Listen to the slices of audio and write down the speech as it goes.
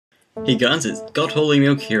Hey guys, it's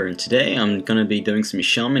GotHolyMilk here, and today I'm going to be doing some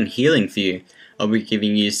Shaman healing for you. I'll be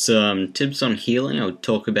giving you some tips on healing, I'll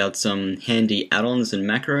talk about some handy add-ons and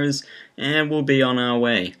macros, and we'll be on our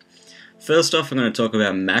way. First off, I'm going to talk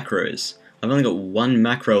about macros. I've only got one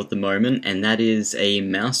macro at the moment, and that is a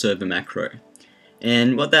mouse over macro.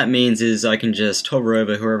 And what that means is I can just hover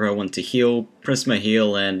over whoever I want to heal, press my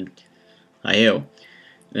heal, and I heal.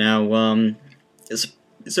 Now,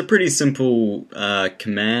 it's a pretty simple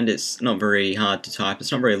command. It's not very hard to type.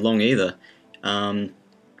 It's not very long either.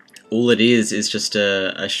 All it is just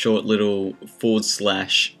a short little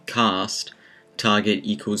 / cast target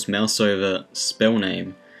equals mouse over spell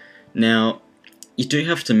name. Now, you do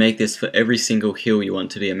have to make this for every single heal you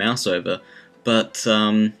want to be a mouse over, but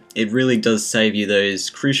it really does save you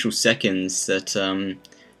those crucial seconds that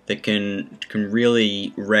that can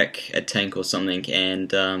really wreck a tank or something,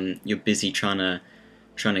 and you're busy trying to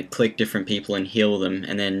click different people and heal them,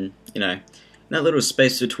 and then, you know, in that little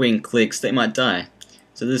space between clicks they might die.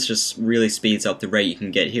 So this just really speeds up the rate you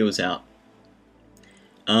can get heals out.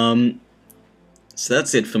 So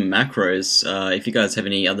that's it for macros. If you guys have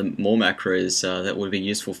any more macros that would be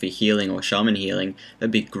useful for healing or shaman healing,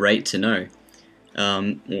 that'd be great to know.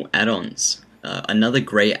 Or add-ons. Another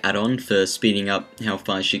great add-on for speeding up how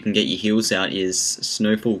fast you can get your heals out is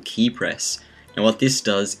Snowfall Key Press. Now what this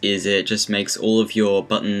does is it just makes all of your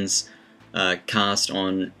buttons cast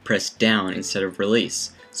on press down instead of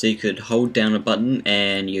release. So you could hold down a button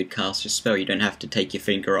and you'd cast your spell. You don't have to take your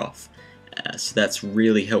finger off. So that's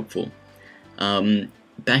really helpful.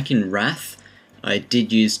 Back in Wrath, I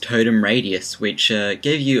did use Totem Radius, which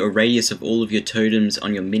gave you a radius of all of your totems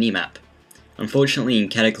on your minimap. Unfortunately in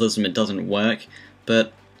Cataclysm it doesn't work,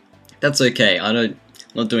 but that's okay. I'm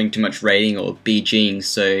not doing too much raiding or BGing,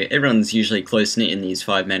 so everyone's usually close-knit in these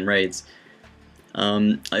 5-man raids.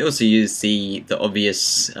 I also use the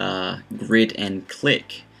obvious grid and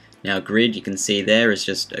click. Now grid, you can see there, is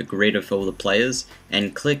just a grid of all the players,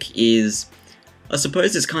 and click is, I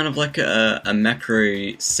suppose it's kind of like a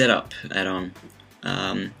macro setup add-on.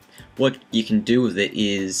 What you can do with it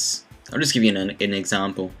is, I'll just give you an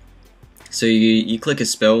example. So you click a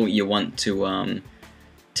spell you want to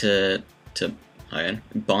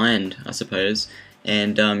bind, I suppose,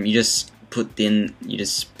 and you just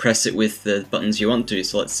press it with the buttons you want to.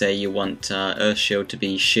 So let's say you want Earth Shield to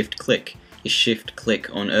be shift click. You shift click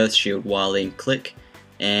on Earth Shield while in click,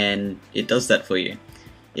 and it does that for you.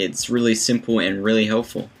 It's really simple and really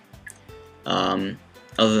helpful. Other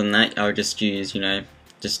than that, I would just use,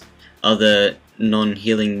 just other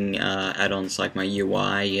non-healing add-ons like my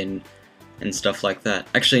UI and stuff like that.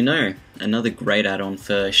 Actually, no, another great add-on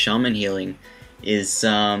for shaman healing is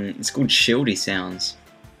it's called Shieldy Sounds.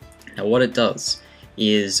 Now what it does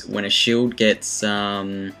is when a shield gets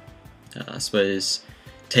I suppose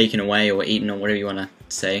taken away or eaten or whatever you want to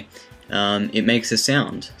say, it makes a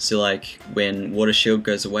sound. So like when water shield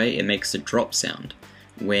goes away, it makes a drop sound.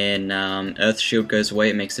 When earth shield goes away,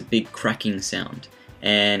 it makes a big cracking sound,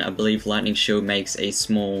 and I believe lightning shield makes a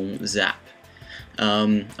small zap.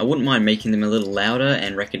 I wouldn't mind making them a little louder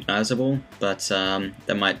and recognizable, but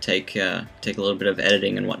that might take a little bit of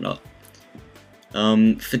editing and whatnot.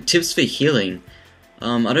 For tips for healing,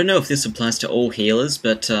 I don't know if this applies to all healers,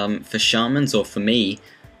 but for shamans or for me,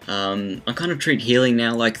 I kind of treat healing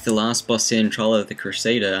now like the last boss in Trial of the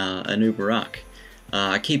Crusader, Anubarak.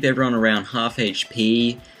 I keep everyone around half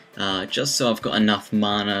HP, just so I've got enough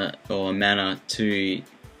mana to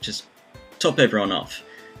just top everyone off.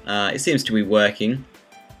 It seems to be working.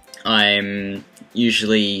 I'm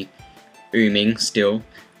usually ooming still,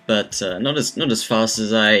 but not as fast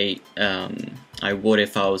as I would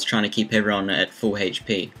if I was trying to keep everyone at full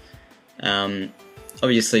HP.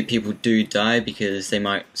 Obviously people do die because they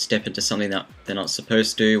might step into something that they're not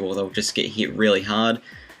supposed to, or they'll just get hit really hard.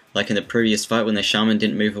 Like in the previous fight when the shaman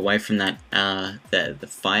didn't move away from that the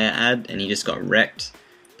fire ad and he just got wrecked.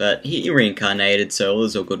 But he reincarnated, so all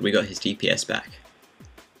is all good. We got his DPS back.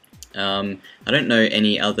 I don't know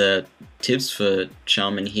any other tips for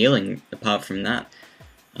shaman healing apart from that.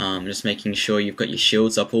 Just making sure you've got your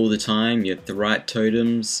shields up all the time, you have the right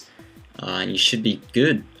totems, and you should be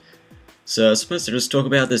good. So I was supposed to just talk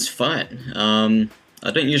about this fight. I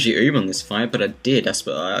don't usually oom on this fight, but I did. I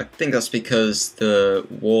think that's because the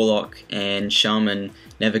Warlock and Shaman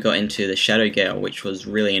never got into the Shadow Gale, which was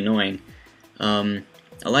really annoying. I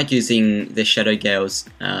like using the Shadow Gales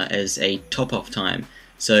as a top-off time.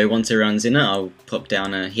 So once everyone's in it, I'll pop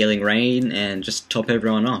down a Healing Rain and just top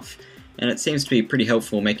everyone off. And it seems to be pretty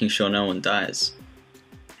helpful making sure no one dies.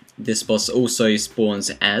 This boss also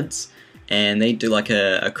spawns ads, and they do like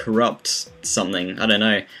a corrupt something, I don't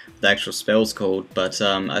know. the actual spell's called, but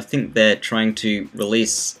I think they're trying to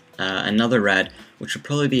release another rad, which would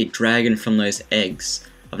probably be a dragon from those eggs.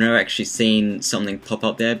 I've never actually seen something pop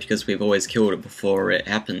up there because we've always killed it before it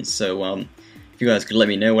happens, so if you guys could let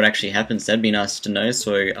me know what actually happens, that'd be nice to know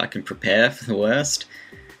so I can prepare for the worst.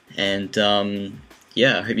 And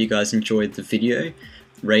yeah, I hope you guys enjoyed the video.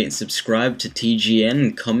 Rate and subscribe to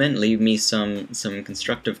TGN, comment, leave me some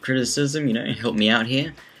constructive criticism, you know, help me out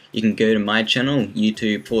here. You can go to my channel,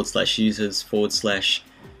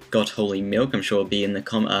 YouTube/users/GotHolyMilk, I'm sure it'll be in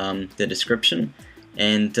the description,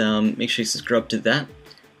 and make sure you subscribe to that.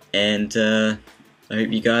 And I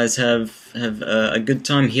hope you guys have a good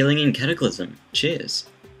time healing in Cataclysm. Cheers.